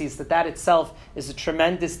parentheses that itself is a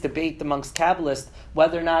tremendous debate amongst Kabbalists,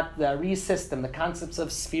 whether or not the Ari system, the concepts of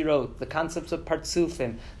Sfirot, the concepts of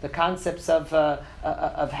Partsufim, the concepts of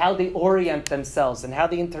how they orient themselves and how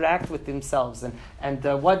they interact with themselves, and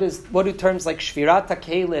what do terms like Shvirat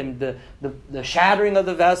HaKelim, the shattering of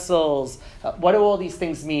the vessels, what do all these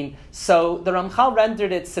things mean? So the Ramchal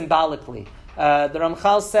rendered it symbolically. The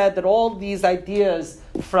Ramchal said that all these ideas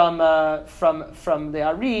from the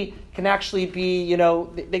Ari can actually be,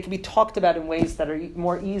 they can be talked about in ways that are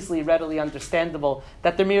more easily, readily understandable,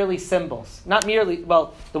 that they're merely symbols. Not merely,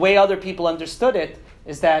 well, the way other people understood it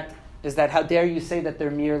is that how dare you say that they're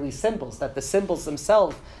merely symbols, that the symbols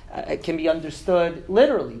themselves can be understood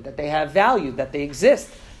literally, that they have value, that they exist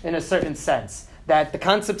in a certain sense. That the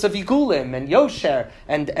concepts of Yigulim and Yosher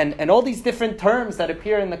and all these different terms that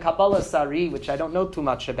appear in the Kabbalah Sari, which I don't know too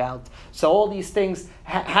much about, so all these things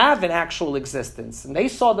have an actual existence. And they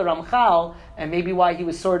saw the Ramchal, and maybe why he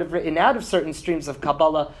was sort of written out of certain streams of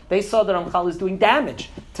Kabbalah, they saw the Ramchal as doing damage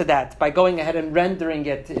to that by going ahead and rendering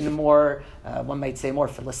it in a more one might say, more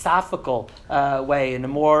philosophical way, in a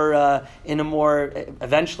more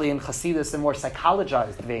eventually in Hasidus, a more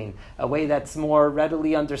psychologized vein, a way that's more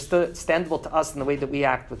readily understandable to us in the way that we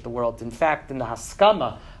act with the world. In fact, in the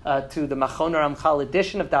Haskama to the Machon Ramchal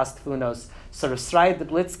edition of Das Tfunos, Sort of Srai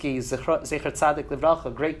Deblitsky, Zecher Tzadik Livracha,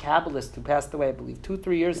 a great Kabbalist who passed away, I believe,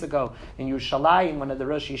 2-3 years ago in Yerushalayim, one of the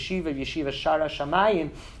Rosh Yeshiva Shara Shamayim.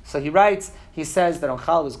 So he writes, he says that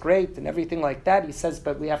Ramchal was great and everything like that. He says,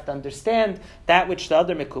 but we have to understand that which the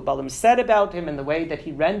other Mekubalim said about him and the way that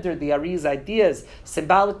he rendered the Ari's ideas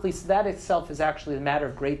symbolically. So that itself is actually a matter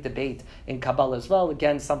of great debate in Kabbalah as well.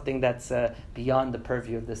 Again, something that's beyond the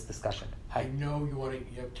purview of this discussion. I know you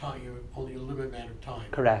have time. You have only a limited amount of time.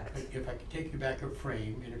 Correct. But if I could take you back a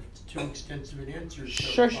frame, and if it's too extensive an answer,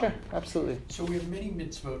 Sure, fine. Absolutely. So we have many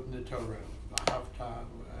mitzvot in the Torah.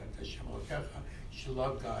 Hashem Elokecha, you should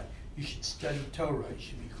love God. You should study Torah. It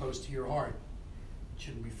should be close to your heart. It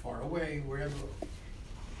shouldn't be far away, wherever.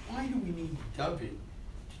 Why do we need David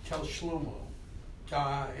to tell Shlomo,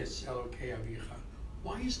 Da es Elokei Avicha?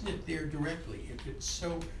 Why isn't it there directly if it's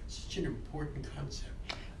such an important concept?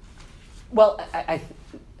 Well,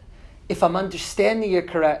 if I'm understanding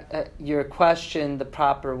your question the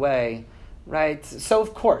proper way, right? So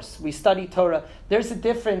of course we study Torah. There's a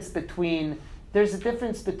difference between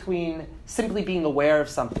simply being aware of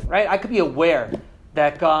something, right? I could be aware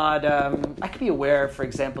that God. I could be aware, for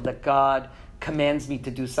example, that God commands me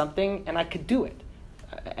to do something, and I could do it,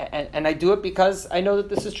 and I do it because I know that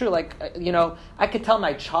this is true. Like I could tell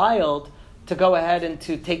my child to go ahead and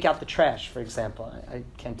to take out the trash, for example. I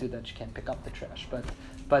can't do that. You can't pick up the trash.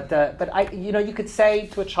 But I, you could say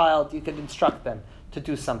to a child, you could instruct them to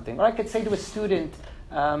do something. Or I could say to a student,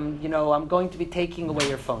 I'm going to be taking away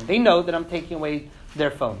your phone. They know that I'm taking away their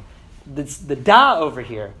phone. The da over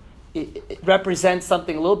here, it represents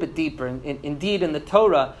something a little bit deeper. Indeed, in the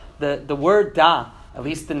Torah, the word da, at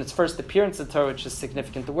least in its first appearance in Torah, which is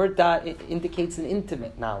significant, the word da indicates an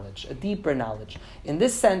intimate knowledge, a deeper knowledge. In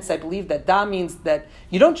this sense, I believe that da means that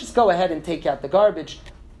you don't just go ahead and take out the garbage,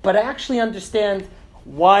 but I actually understand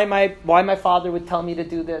why my father would tell me to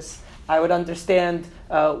do this. I would understand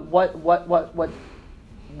what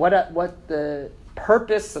the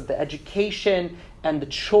purpose of the education and the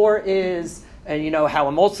chore is. And how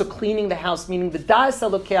I'm also cleaning the house, meaning the Da'as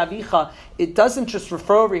Elokei Avicha, it doesn't just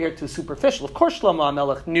refer over here to superficial. Of course, Shlomo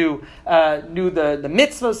HaMelech knew the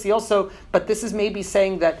mitzvahs. He also, but this is maybe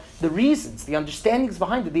saying that the reasons, the understandings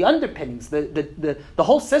behind it, the underpinnings, the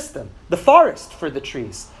whole system, the forest for the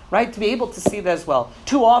trees, right? To be able to see that as well.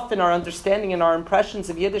 Too often, our understanding and our impressions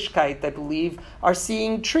of Yiddishkeit, I believe, are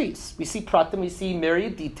seeing trees. We see pratim, we see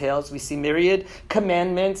myriad details, we see myriad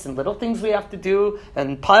commandments and little things we have to do,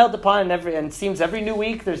 and piled upon, and it seems every new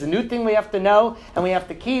week there's a new thing we have to know and we have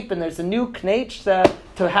to keep, and there's a new knetch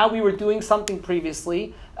to how we were doing something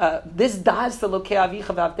previously. This das the Elokei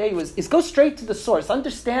Avicha v'avdei is go straight to the source.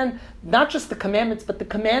 Understand not just the commandments, but the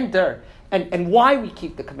commander. And why we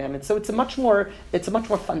keep the commandments. So it's a much more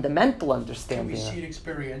fundamental understanding. Can we see it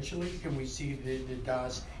experientially? Can we see the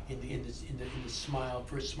das in the smile,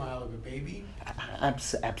 first smile of a baby?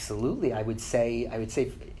 Absolutely. I would say,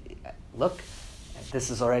 look, this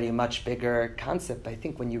is already a much bigger concept. I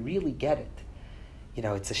think when you really get it,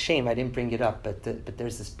 it's a shame I didn't bring it up, but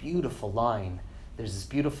there's this beautiful line. There's this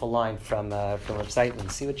beautiful line from Rav Zeitlin.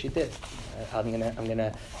 See what you did.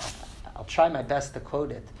 I'll try my best to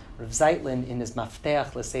quote it. Rav Zeitlin, in his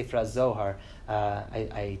Mafteach L'Sefer HaZohar,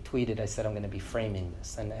 I tweeted, I said I'm going to be framing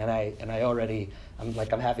this, and I already, I'm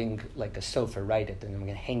having like a sofa write it, and I'm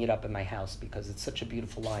going to hang it up in my house because it's such a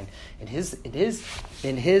beautiful line. In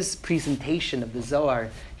his presentation of the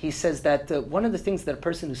Zohar, he says that one of the things that a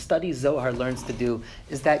person who studies Zohar learns to do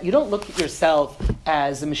is that you don't look at yourself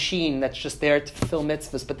as a machine that's just there to fulfill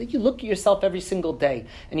mitzvahs, but that you look at yourself every single day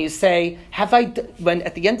and you say, when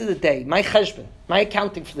at the end of the day, my cheshbon, my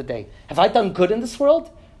accounting for the day, have I done good in this world?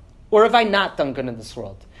 Or have I not done good in this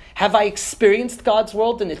world? Have I experienced God's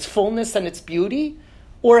world in its fullness and its beauty?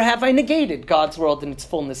 Or have I negated God's world in its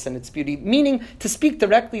fullness and its beauty? Meaning, to speak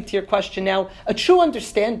directly to your question now, a true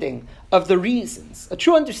understanding of the reasons, a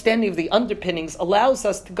true understanding of the underpinnings allows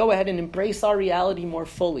us to go ahead and embrace our reality more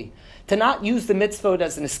fully. To not use the mitzvot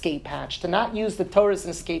as an escape hatch, to not use the Torah as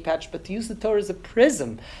an escape hatch, but to use the Torah as a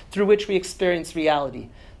prism through which we experience reality.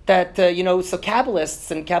 That, so Kabbalists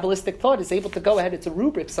and Kabbalistic thought is able to go ahead, it's a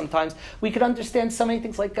rubric sometimes. We could understand so many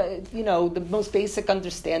things like, the most basic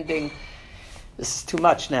understanding. this is too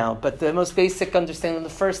much now, but the most basic understanding, the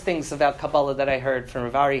first things about Kabbalah that I heard from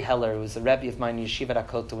Rav Ari Heller, who was a Rebbe of mine in Yeshiva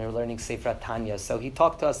Rakoto, when we were learning Sefer Tanya. So he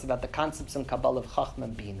talked to us about the concepts in Kabbalah of Chachma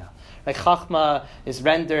and Bina. Like Chachma is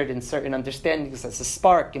rendered in certain understandings as a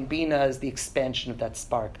spark, and Bina is the expansion of that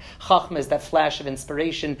spark. Chachma is that flash of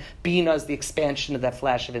inspiration, Bina is the expansion of that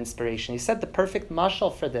flash of inspiration. He said the perfect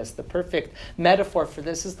mashal for this, the perfect metaphor for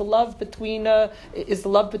this is the love between a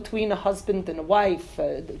husband and a wife,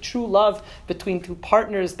 the true love between two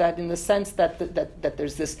partners, that in the sense that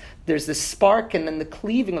there's this spark, and then the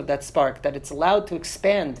cleaving of that spark, that it's allowed to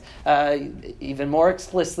expand even more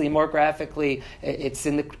explicitly, more graphically. It's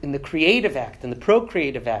in the creative act, in the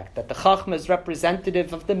procreative act, that the Chachma is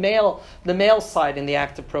representative of the male side in the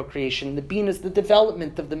act of procreation. The Bina is the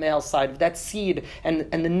development of the male side, of that seed, and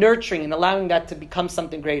the nurturing and allowing that to become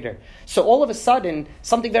something greater. So all of a sudden,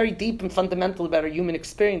 something very deep and fundamental about our human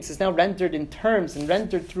experience is now rendered in terms and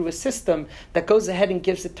rendered through a system that goes ahead and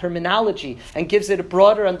gives it terminology and gives it a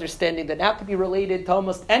broader understanding that now could be related to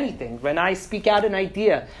almost anything. When I speak out an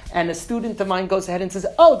idea and a student of mine goes ahead and says,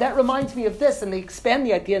 oh, that reminds me of this, and they expand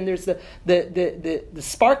the idea, and there's the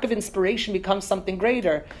spark of inspiration becomes something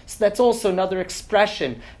greater. So that's also another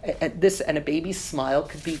expression. And a baby's smile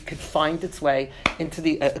could find its way into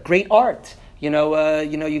a great art. You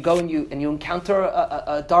go and you encounter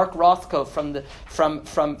a dark Rothko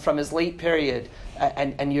from his late period,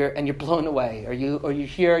 and you're blown away. Or you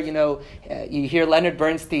hear Leonard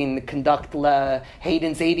Bernstein conduct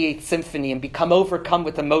Haydn's 88th Symphony and become overcome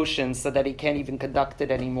with emotion so that he can't even conduct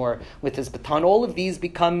it anymore with his baton. All of these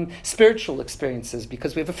become spiritual experiences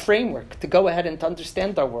because we have a framework to go ahead and to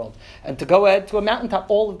understand our world, and to go ahead to a mountaintop.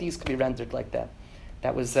 All of these can be rendered like that.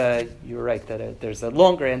 That was you were right that there's a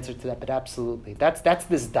longer answer to that, but absolutely that's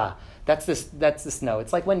this da, that's this no.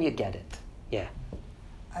 It's like when you get it, yeah.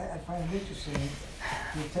 I find it interesting.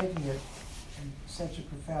 You're taking it in such a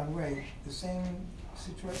profound way. The same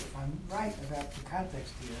situation. If I'm right about the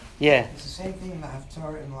context here, yeah, it's the same thing in the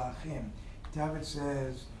Haftarah in Malachim. David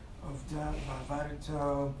says of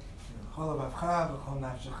Va'avadarto, Chol Avavcha, V'Chol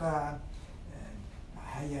Nafshecha,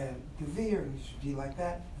 Haya Gevir, and you should be like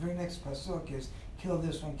that. Very next pasuk is kill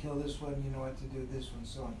this one, you know what to do, this one,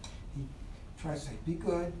 so on. He tries to say, be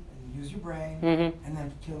good, and use your brain, and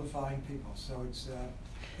then kill the following people. So it's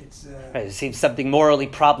right, it seems something morally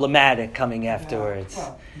problematic coming afterwards.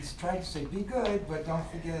 Well, he's trying to say, be good, but don't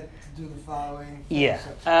forget to do the following. Yeah.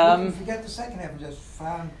 So, forget the second half and just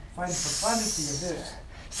find the profundity of this.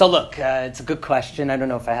 So look, it's a good question. I don't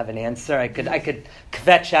know if I have an answer. I could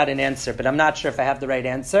kvetch out an answer, but I'm not sure if I have the right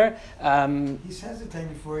answer. He's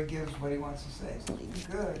hesitating before he gives what he wants to say. So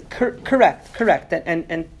good. Correct.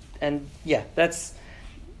 And yeah, that's.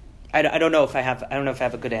 I don't know if I have. I don't know if I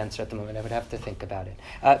have a good answer at the moment. I would have to think about it.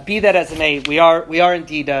 Be that as it may, we are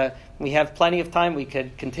indeed. We have plenty of time. We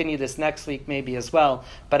could continue this next week maybe as well.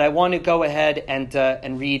 But I want to go ahead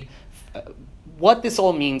and read. What this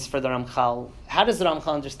all means for the Ramchal. How does the Ramchal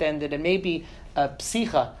understand it? And maybe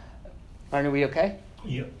Psicha. Are we okay?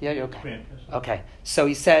 Yeah. Yeah, you're okay. Okay. So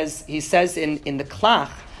he says in the Klach,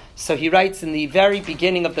 so he writes in the very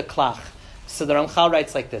beginning of the Klach. So the Ramchal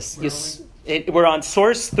writes like this. We're on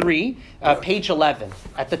source 3, page 11,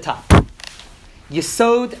 at the top.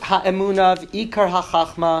 Yesod ha'emunav ikar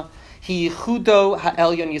ha'chachma hiyichudo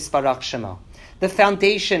ha'elyon yisparach shemo. The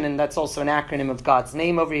foundation, and that's also an acronym of God's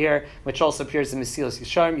name over here, which also appears in Mesilas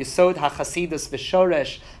Yesharim, Yesod HaChasidus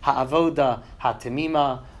V'Shoresh HaAvoda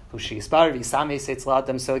HaTemima Hushi Yisbar V'Yisamei Seitz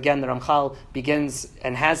L'Adam. So again, the Ramchal begins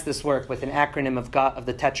and has this work with an acronym of God, of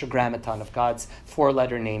the Tetragrammaton, of God's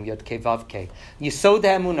 4-letter name, Yod Kei Vav Kei. Yesod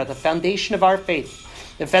HaEmunah, the foundation of our faith,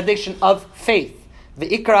 the foundation of faith,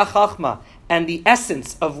 V'Ikar HaChachma, and the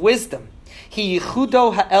essence of wisdom, Hi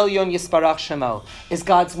Yichudo HaElyon Yisparach Shemo, is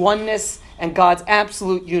God's oneness and God's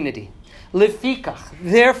absolute unity. Lefikach,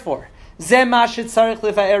 therefore, that's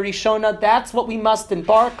what we must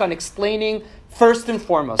embark on explaining first and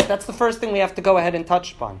foremost. That's the first thing we have to go ahead and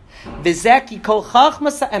touch upon. Vizeki kol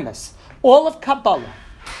chachmas ha'emes, all of Kabbalah,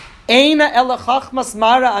 eina ela chachmas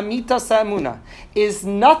mara amita sa'emuna, is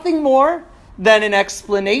nothing more than an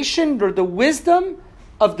explanation or the wisdom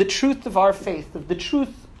of the truth of our faith, of the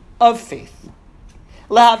truth of faith.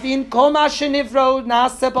 Lahavin kol ma shenivro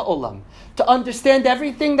na'aseh ba'olam, to understand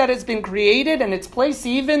everything that has been created and its place,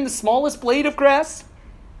 even the smallest blade of grass,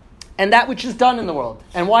 and that which is done in the world,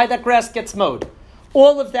 and why that grass gets mowed.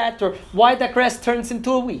 All of that, or why that grass turns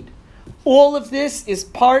into a weed. All of this is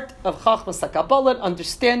part of Chachmas HaKabbalah,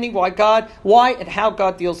 understanding why and how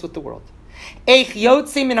God deals with the world. Eich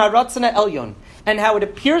yotzim min haratzon ha'elyon, and how it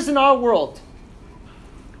appears in our world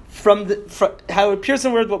how it appears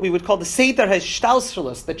in the word, what we would call the Seder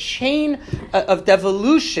HaShtalshelus, the chain of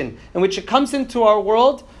devolution in which it comes into our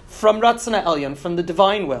world from Ratzon HaElyon, from the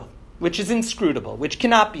divine will, which is inscrutable, which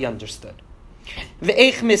cannot be understood. And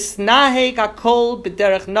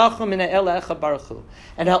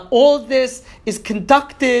how all this is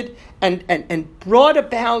conducted and brought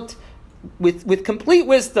about with complete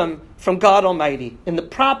wisdom from God Almighty in the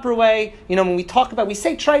proper way. When we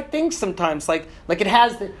say trite things sometimes, like it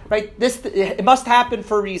has right. It must happen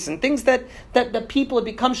for a reason. Things that people have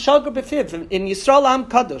become shagar b'fiv in Yisrael Am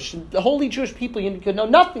Kadosh, the holy Jewish people. You could know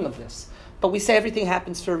nothing of this. But we say everything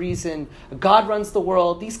happens for a reason. God runs the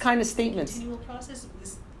world. These kind of statements. Continual process of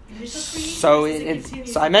this initial creation.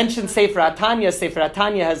 So I mentioned Sefer HaTanya. Sefer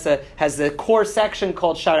HaTanya has a core section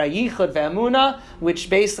called Shara Yichud Ve'Emunah, which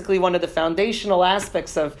basically one of the foundational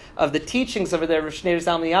aspects of the teachings over there of Shneur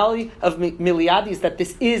Zalman of Miliadi is that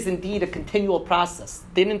this is indeed a continual process.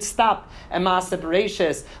 They didn't stop at Maaseh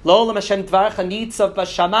Bereishis. L'olam Hashem Dvarcha Nitzav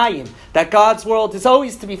B'Shamayim. That God's world is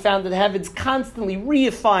always to be found in the heavens, constantly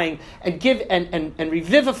reifying and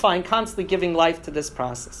revivifying, constantly giving life to this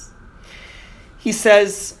process. He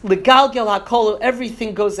says, Legalgel HaKol,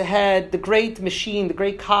 everything goes ahead. The great machine, the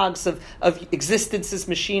great cogs of existence's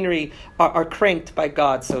machinery are cranked by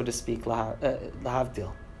God, so to speak.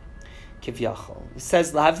 Lahavdil. Kivyachol. He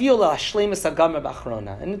says, Lahavil Hashlemus Hagamer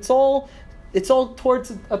B'Achrona. And it's all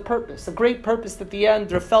towards a purpose, a great purpose at the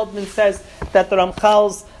end. Rav Feldman says that the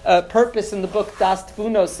Ramchal's purpose in the book Das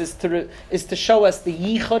Tvunos is to show us the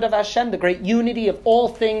yichud of Hashem, the great unity of all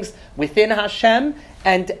things within Hashem,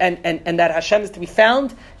 and that Hashem is to be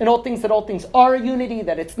found in all things, that all things are a unity,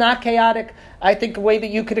 that it's not chaotic. I think a way that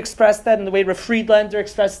you could express that, and the way Rav Friedlander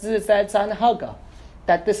expresses it, is that it's anhaga,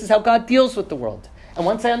 that this is how God deals with the world. And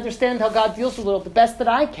once I understand how God deals with the world the best that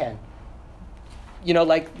I can,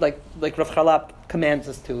 like Rav Chalap commands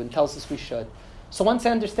us to and tells us we should. So once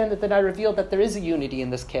I understand it, then I reveal that there is a unity in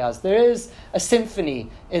this chaos. There is a symphony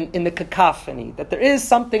in the cacophony, that there is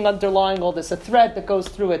something underlying all this, a thread that goes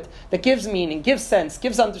through it, that gives meaning, gives sense,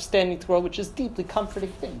 gives understanding to the world, which is a deeply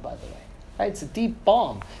comforting thing, by the way. Right? It's a deep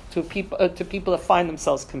balm to people that find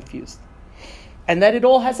themselves confused. And that it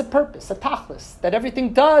all has a purpose, a tachlis, that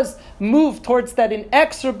everything does move towards that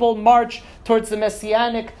inexorable march towards the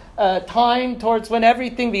messianic time, towards when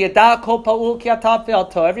everything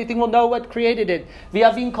everything will know what created it.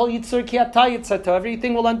 Everything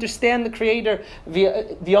will understand the Creator.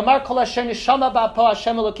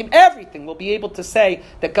 Everything will be able to say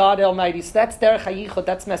that God Almighty. So that's derech hayichud,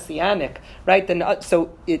 that's messianic, right? And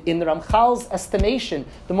so in the Ramchal's estimation,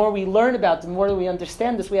 the more we learn about it, the more we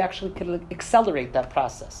understand this, we actually can accelerate that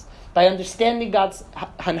process. By understanding God's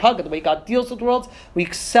hanhaga, the way God deals with the world, we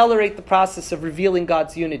accelerate the process of revealing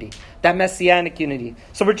God's unity, that messianic unity.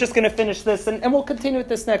 So we're just going to finish this, and we'll continue with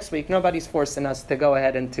this next week. Nobody's forcing us to go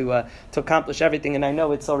ahead and to accomplish everything, and I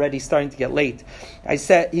know it's already starting to get late. He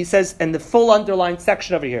says, and the full underlined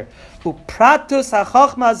section over here, Upratus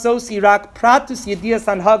hachachma zos irak pratus yedias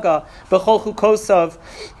hanhaga b'chol chukosel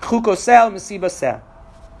mesibaseh.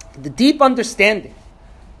 The deep understanding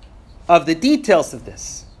of the details of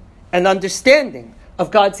this, and understanding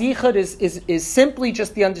of God's yichud is simply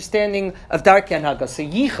just the understanding of darkei hanhaga. So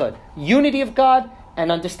yichud, unity of God, and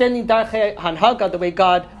understanding darkei hanhaga, the way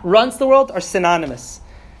God runs the world, are synonymous.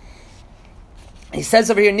 He says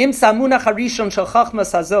over here, Nimsa munach harishon shel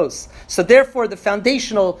chachmas hazos. So therefore, the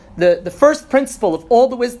foundational, the first principle of all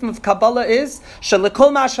the wisdom of Kabbalah is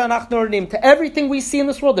shelekol ma she'anachnu ornim, to everything we see in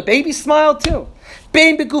this world. The baby smile too.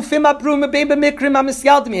 Bein begufim abrum, bein b'mikrim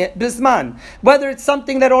hamisyaldim bizman. Whether it's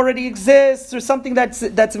something that already exists or something that's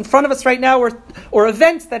in front of us right now, or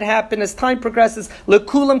events that happen as time progresses.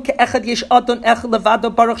 Lekulam ke'echad yesh adon echad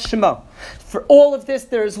levado baruch shemo. For all of this,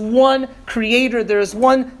 there is one creator, there is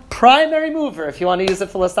one primary mover, if you want to use a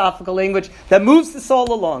philosophical language, that moves this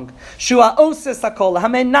all along. Shua oses hakol,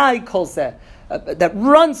 hamenai kol zeh. That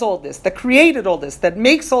runs all this, that created all this, that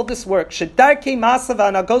makes all this work. And when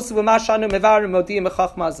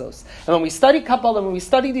we study Kabbalah, when we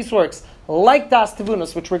study these works, like Das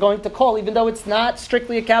Tvunos, which we're going to call, even though it's not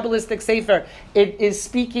strictly a Kabbalistic sefer, it is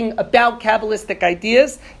speaking about Kabbalistic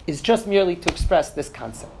ideas, is just merely to express this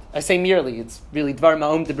concept. I say merely, it's really Dvar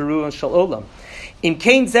Ma'om Deberu and Shal Olam. In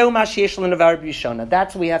Kain Zeu Ma Sheyesh L'Nevar B'Rishona.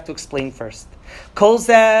 That's what we have to explain first. Kol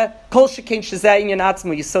shekain shezeh inyan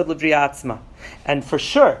atzma yisod l'vriya atzma. And for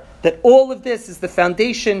sure, that all of this is the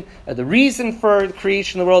foundation, the reason for the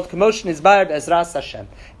creation of the world. Commotion is Bar Be'ezras Hashem,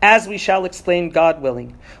 as we shall explain, God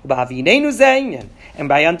willing. And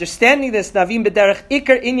by understanding this, Navim B'derech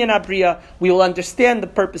Ikar Inyan Abriya, we will understand the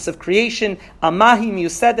purpose of creation. Amahim, you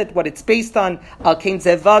said it, what it's based on. Al Kein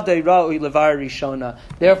Zevadai Ra'ui Levar Rishona.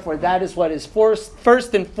 Therefore, that is what is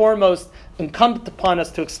first and foremost incumbent upon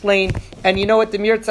us to explain. And you know what the Mir